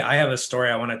 hey, I have a story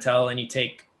I want to tell, and you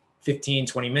take 15,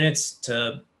 20 minutes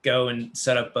to go and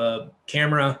set up a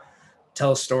camera,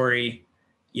 tell a story,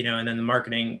 and then the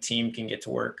marketing team can get to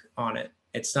work on it.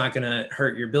 It's not going to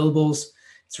hurt your billables.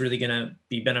 It's really going to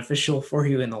be beneficial for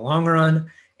you in the long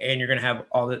run. And you're going to have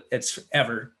all that. It's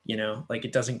ever, like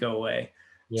it doesn't go away.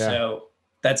 Yeah. So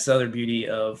that's the other beauty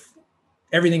of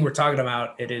everything we're talking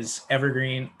about. It is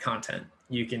evergreen content.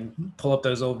 You can pull up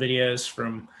those old videos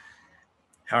from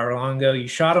however long ago you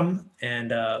shot them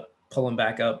and pull them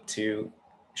back up to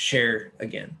share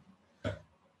again.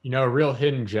 A real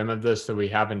hidden gem of this that we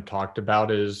haven't talked about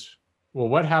is, well,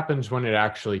 what happens when it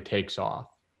actually takes off?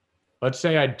 Let's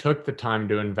say I took the time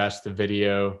to invest in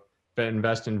video,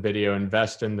 invest in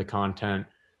the content.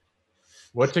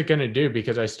 What's it going to do?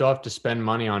 Because I still have to spend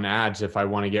money on ads if I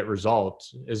want to get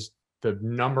results, is the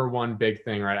number one big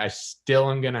thing, right? I still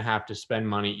am going to have to spend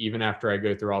money even after I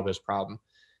go through all this problem.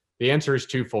 The answer is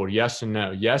twofold, yes and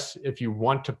no. Yes, if you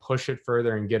want to push it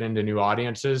further and get into new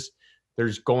audiences,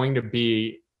 there's going to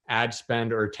be ad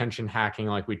spend or attention hacking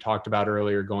like we talked about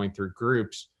earlier going through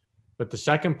groups. But the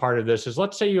second part of this is,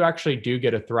 let's say you actually do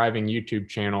get a thriving YouTube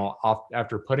channel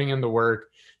after putting in the work,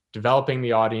 developing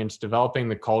the audience, developing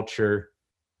the culture.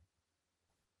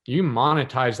 You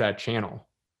monetize that channel,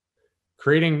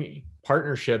 creating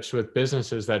partnerships with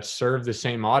businesses that serve the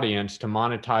same audience to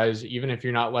monetize, even if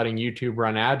you're not letting YouTube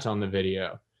run ads on the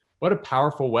video. What a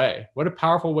powerful way. What a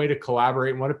powerful way to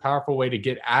collaborate, and what a powerful way to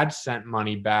get AdSense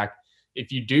money back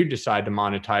if you do decide to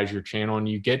monetize your channel and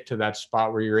you get to that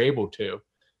spot where you're able to.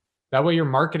 That way your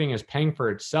marketing is paying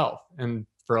for itself. And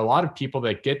for a lot of people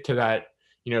that get to that,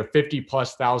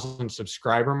 50,000+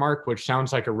 subscriber mark, which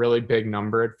sounds like a really big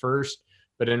number at first,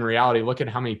 but in reality, look at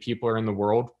how many people are in the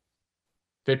world.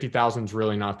 50,000 is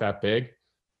really not that big.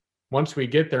 Once we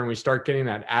get there and we start getting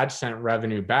that AdSense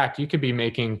revenue back, you could be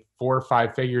making 4 or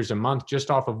 5 figures a month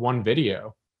just off of one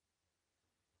video.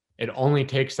 It only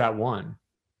takes that one.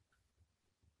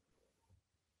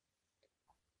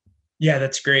 Yeah,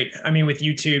 that's great. I mean, with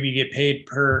YouTube, you get paid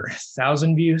per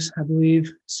 1,000 views, I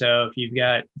believe. So if you've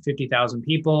got 50,000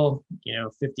 people,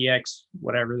 50x,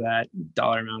 whatever that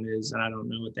dollar amount is, and I don't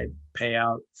know what they pay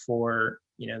out for,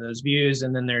 those views.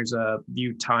 And then there's a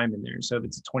view time in there. So if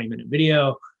it's a 20-minute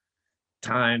video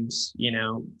times,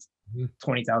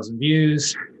 20,000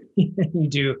 views, you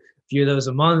do a few of those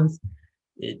a month,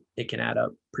 it can add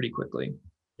up pretty quickly.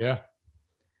 Yeah.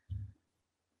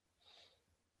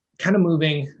 Kind of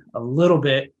moving a little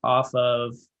bit off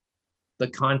of the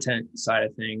content side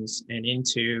of things and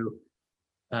into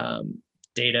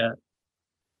data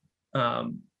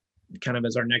kind of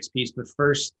as our next piece. But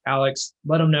first, Alex,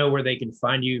 let them know where they can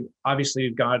find you. Obviously,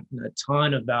 we've gotten a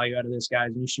ton of value out of this, guys,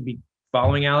 and you should be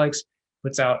following Alex.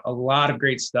 Puts out a lot of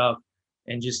great stuff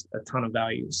and just a ton of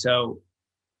value. So,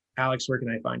 Alex, where can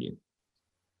I find you?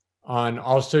 On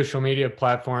all social media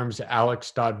platforms,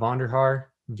 alex.vonderhaar,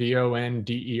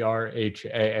 VONDERHAAR,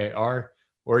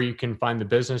 or you can find the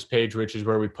business page, which is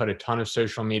where we put a ton of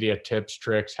social media tips,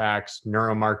 tricks, hacks,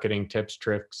 neuromarketing tips,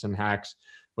 tricks, and hacks,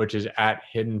 which is at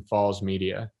Hidden Falls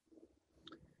Media.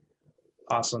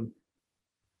 Awesome.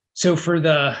 So for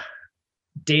the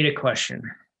data question,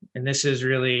 and this is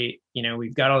really,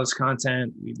 we've got all this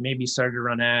content, we've maybe started to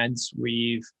run ads,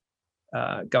 we've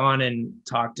gone and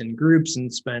talked in groups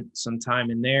and spent some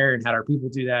time in there and had our people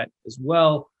do that as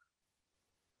well.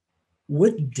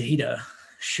 What data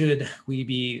should we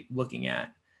be looking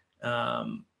at?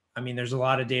 There's a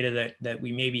lot of data that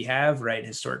we maybe have, right?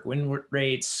 Historic win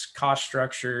rates, cost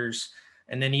structures,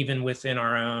 and then even within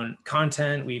our own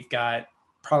content, we've got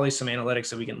probably some analytics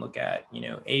that we can look at,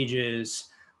 ages,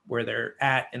 where they're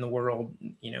at in the world,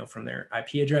 from their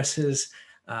IP addresses,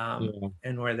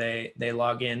 and where they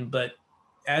log in. But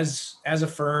as a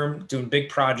firm doing big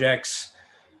projects,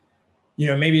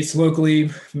 maybe it's locally,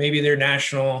 maybe they're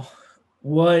national.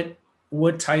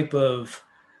 What type of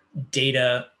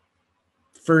data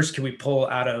first can we pull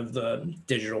out of the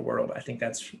digital world? I think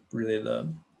that's really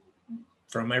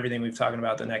from everything we've talked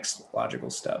about, the next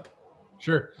logical step.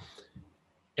 Sure.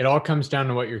 It all comes down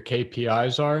to what your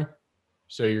KPIs are.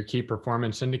 So your key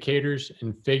performance indicators,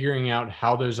 and figuring out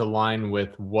how those align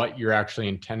with what you're actually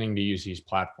intending to use these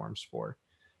platforms for,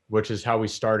 which is how we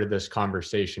started this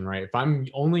conversation, right? If I'm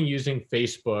only using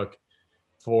Facebook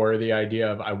for the idea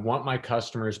of I want my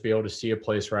customers to be able to see a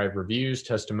place where I have reviews,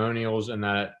 testimonials, and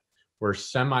that we're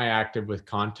semi-active with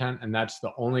content, and that's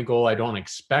the only goal. I don't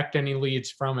expect any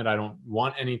leads from it. I don't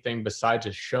want anything besides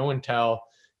a show and tell,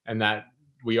 and that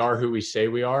we are who we say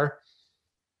we are.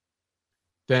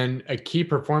 Then a key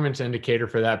performance indicator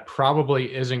for that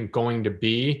probably isn't going to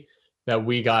be that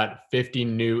we got 50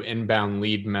 new inbound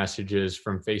lead messages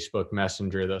from Facebook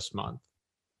Messenger this month.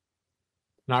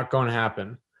 Not going to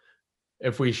happen.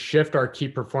 If we shift our key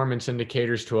performance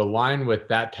indicators to align with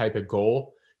that type of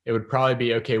goal, it would probably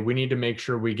be, okay, we need to make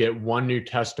sure we get one new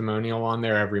testimonial on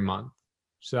there every month.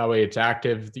 So that way it's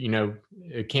active.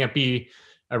 It can't be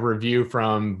a review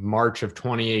from March of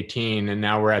 2018 and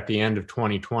now we're at the end of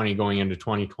 2020 going into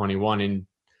 2021, and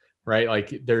right,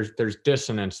 like there's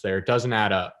dissonance there. It doesn't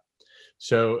add up.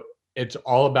 So it's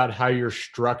all about how you're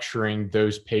structuring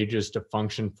those pages to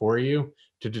function for you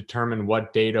to determine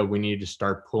what data we need to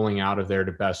start pulling out of there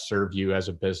to best serve you as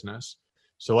a business.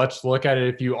 So let's look at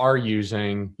it. If you are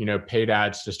using, paid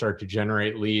ads to start to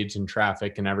generate leads and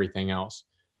traffic and everything else,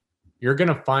 you're going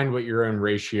to find what your own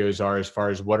ratios are as far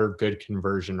as what are good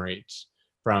conversion rates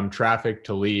from traffic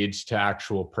to leads to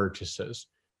actual purchases.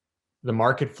 The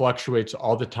market fluctuates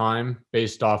all the time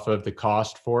based off of the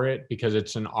cost for it because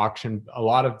it's an auction. A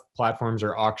lot of platforms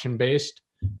are auction based.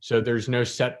 So there's no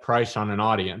set price on an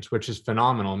audience, which is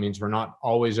phenomenal. It means we're not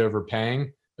always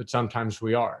overpaying, but sometimes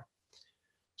we are.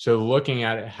 So looking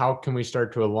at it, how can we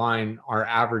start to align our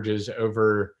averages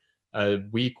over a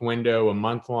week window, a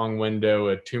month-long window,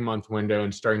 a 2-month window,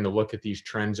 and starting to look at these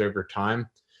trends over time?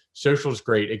 Social is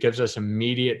great. It gives us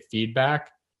immediate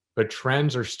feedback, but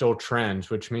trends are still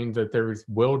trends, which means that there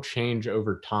will change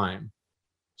over time.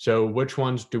 So which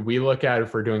ones do we look at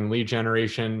if we're doing lead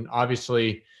generation?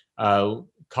 Obviously,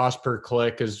 cost per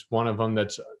click is one of them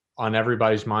that's on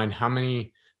everybody's mind. How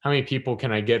many people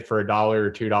can I get for $1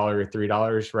 or $2 or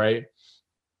 $3, right?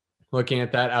 Looking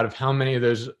at that, out of how many of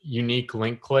those unique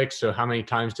link clicks, so how many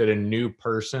times did a new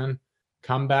person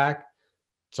come back?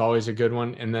 It's always a good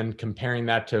one. And then comparing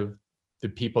that to the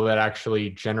people that actually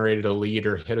generated a lead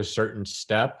or hit a certain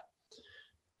step.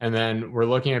 And then we're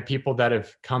looking at people that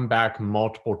have come back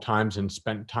multiple times and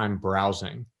spent time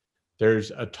browsing.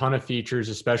 There's a ton of features,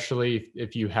 especially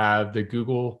if you have the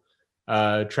Google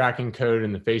tracking code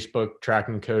and the Facebook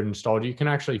tracking code installed. You can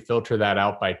actually filter that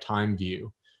out by time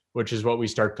view, which is what we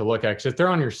start to look at. Because if they're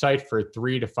on your site for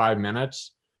 3 to 5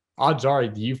 minutes, odds are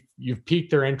you've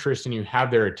piqued their interest and you have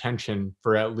their attention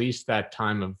for at least that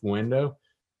time of window.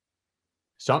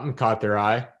 Something caught their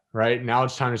eye, right? Now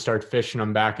it's time to start fishing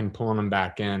them back and pulling them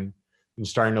back in and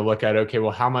starting to look at, okay,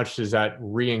 well, how much does that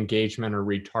re-engagement or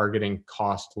retargeting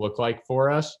cost look like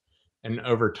for us? And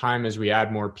over time, as we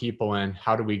add more people in,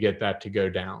 how do we get that to go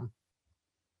down?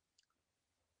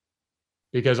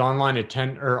 Because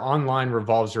online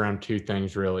revolves around 2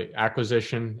 things, really: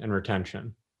 acquisition and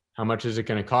retention. How much is it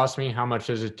going to cost me? How much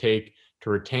does it take to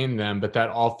retain them? But that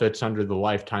all fits under the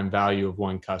lifetime value of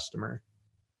one customer.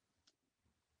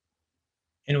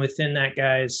 And within that,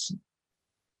 guys,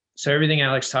 so everything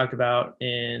Alex talked about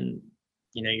in,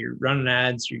 you're running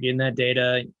ads, you're getting that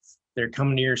data, they're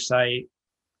coming to your site.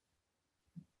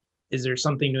 is there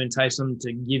something to entice them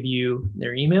to give you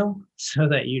their email so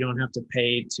that you don't have to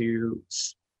pay to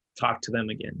talk to them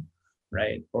again,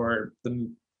 right? Or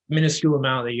the minuscule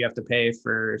amount that you have to pay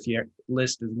for if your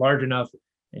list is large enough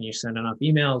and you send enough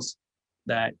emails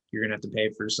that you're going to have to pay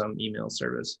for some email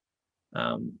service.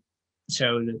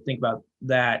 So to think about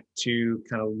that to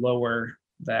kind of lower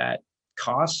that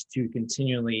cost to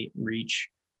continually reach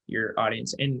your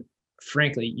audience. And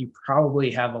frankly, you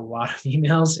probably have a lot of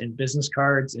emails and business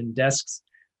cards and desks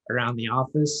around the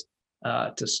office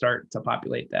to start to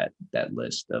populate that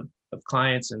list of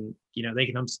clients. And they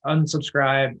can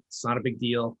unsubscribe. It's not a big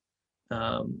deal,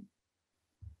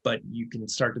 but you can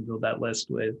start to build that list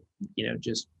with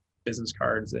just business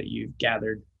cards that you've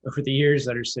gathered over the years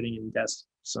that are sitting in desks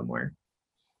somewhere.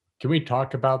 Can we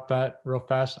talk about that real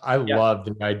fast? I love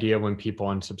the idea when people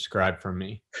unsubscribe from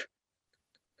me.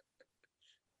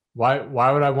 Why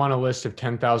would I want a list of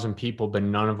 10,000 people, but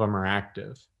none of them are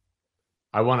active?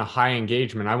 I want a high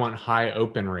engagement. I want high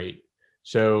open rate.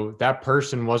 So that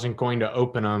person wasn't going to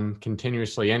open them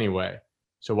continuously anyway.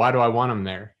 So why do I want them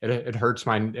there? It hurts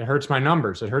my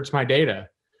numbers. It hurts my data.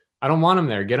 I don't want them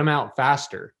there. Get them out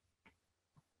faster.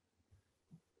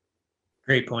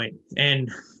 Great point.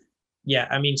 And yeah,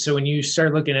 I mean, so when you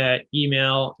start looking at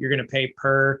email, you're going to pay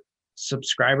per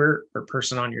subscriber or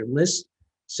person on your list.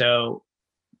 So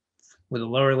with a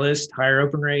lower list, higher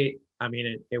open rate, I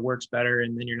mean, it works better.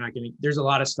 And then you're not getting, there's a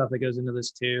lot of stuff that goes into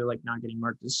this too, like not getting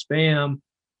marked as spam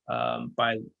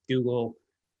by Google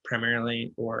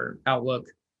primarily or Outlook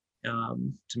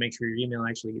to make sure your email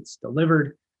actually gets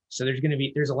delivered. So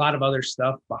there's a lot of other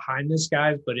stuff behind this,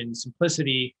 guys, but in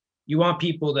simplicity, you want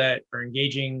people that are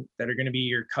engaging, that are going to be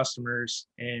your customers,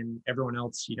 and everyone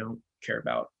else you don't care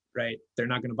about, right? They're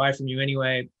not going to buy from you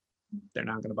anyway. They're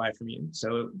not going to buy from you.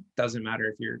 So it doesn't matter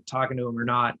if you're talking to them or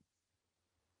not,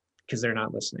 because they're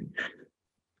not listening.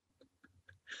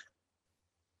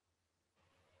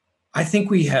 I think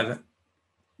we have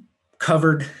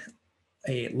covered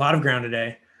a lot of ground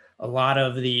today, a lot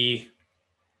of the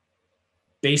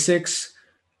basics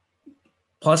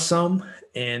plus some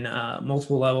in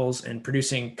multiple levels and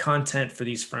producing content for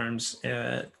these firms.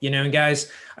 And guys,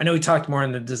 I know we talked more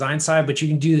on the design side, but you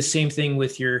can do the same thing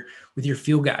with your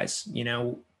field guys.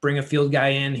 Bring a field guy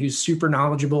in who's super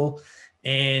knowledgeable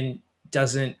and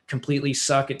doesn't completely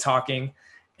suck at talking,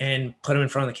 and put him in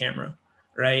front of the camera,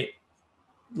 right?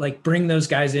 Like bring those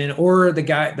guys in, or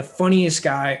the funniest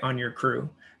guy on your crew,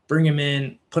 bring him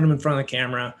in, put him in front of the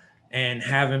camera, and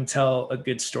have him tell a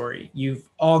good story. You've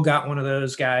all got one of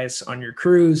those guys on your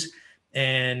crews,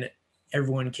 and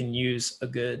everyone can use a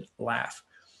good laugh.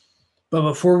 But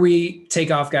before we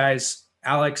take off, guys,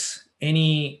 Alex,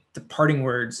 any departing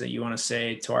words that you want to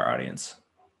say to our audience?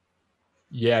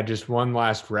 Yeah, just one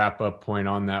last wrap-up point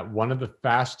on that. One of the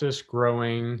fastest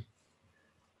growing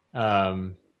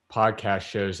podcast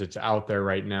shows that's out there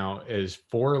right now is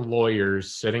 4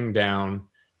 lawyers sitting down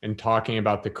and talking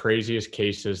about the craziest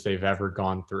cases they've ever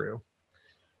gone through.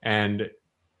 And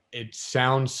it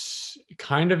sounds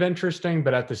kind of interesting,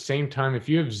 but at the same time, if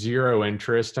you have zero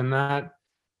interest in that,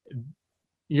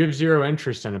 you have zero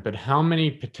interest in it. But how many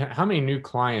new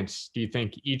clients do you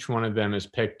think each one of them has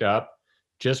picked up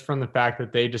just from the fact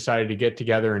that they decided to get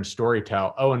together and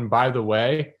storytell? Oh, and by the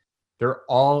way, they're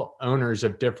all owners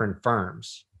of different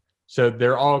firms. So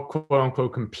they're all quote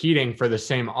unquote competing for the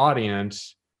same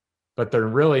audience, but they're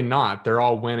really not. They're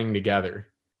all winning together.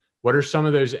 What are some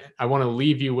of those? I want to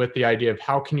leave you with the idea of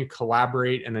how can you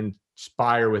collaborate and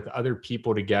inspire with other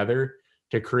people together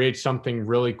to create something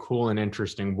really cool and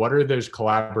interesting? What are those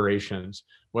collaborations?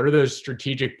 What are those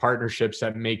strategic partnerships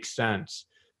that make sense?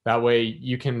 That way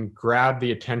you can grab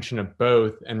the attention of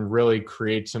both and really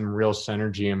create some real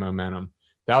synergy and momentum.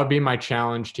 That would be my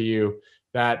challenge to you,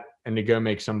 that and to go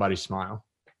make somebody smile.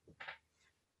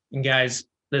 And guys,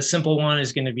 the simple one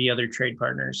is going to be other trade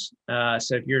partners.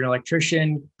 So if you're an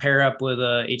electrician, pair up with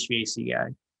a HVAC guy.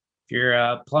 If you're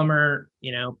a plumber,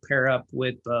 pair up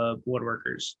with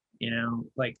woodworkers,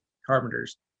 like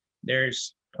carpenters.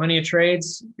 There's plenty of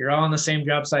trades. You're all on the same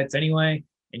job sites anyway,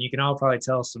 and you can all probably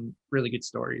tell some really good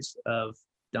stories of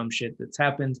dumb shit that's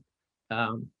happened.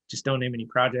 Just don't name any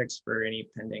projects for any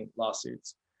pending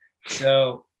lawsuits.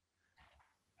 So,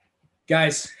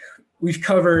 guys, we've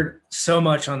covered so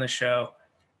much on the show.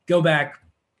 Go back,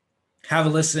 have a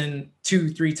listen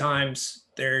 2-3 times.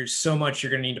 There's so much you're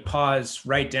going to need to pause,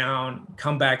 write down,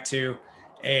 come back to,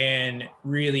 and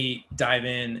really dive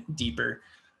in deeper.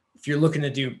 If you're looking to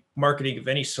do marketing of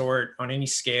any sort on any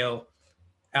scale,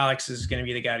 Alex is going to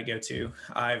be the guy to go to.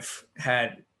 I've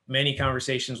had many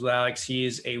conversations with Alex. He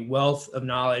is a wealth of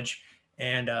knowledge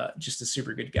and just a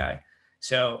super good guy.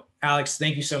 So Alex,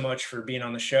 thank you so much for being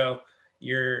on the show.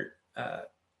 You're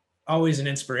always an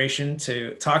inspiration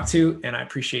to talk to, and I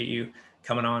appreciate you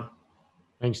coming on.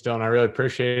 Thanks, Dylan. I really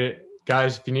appreciate it.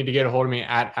 Guys, if you need to get a hold of me,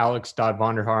 at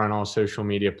alex.vonderhaar on all social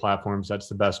media platforms. That's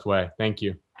the best way. Thank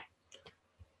you.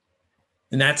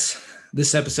 And that's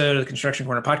this episode of the Construction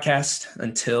Corner podcast.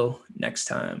 Until next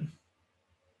time.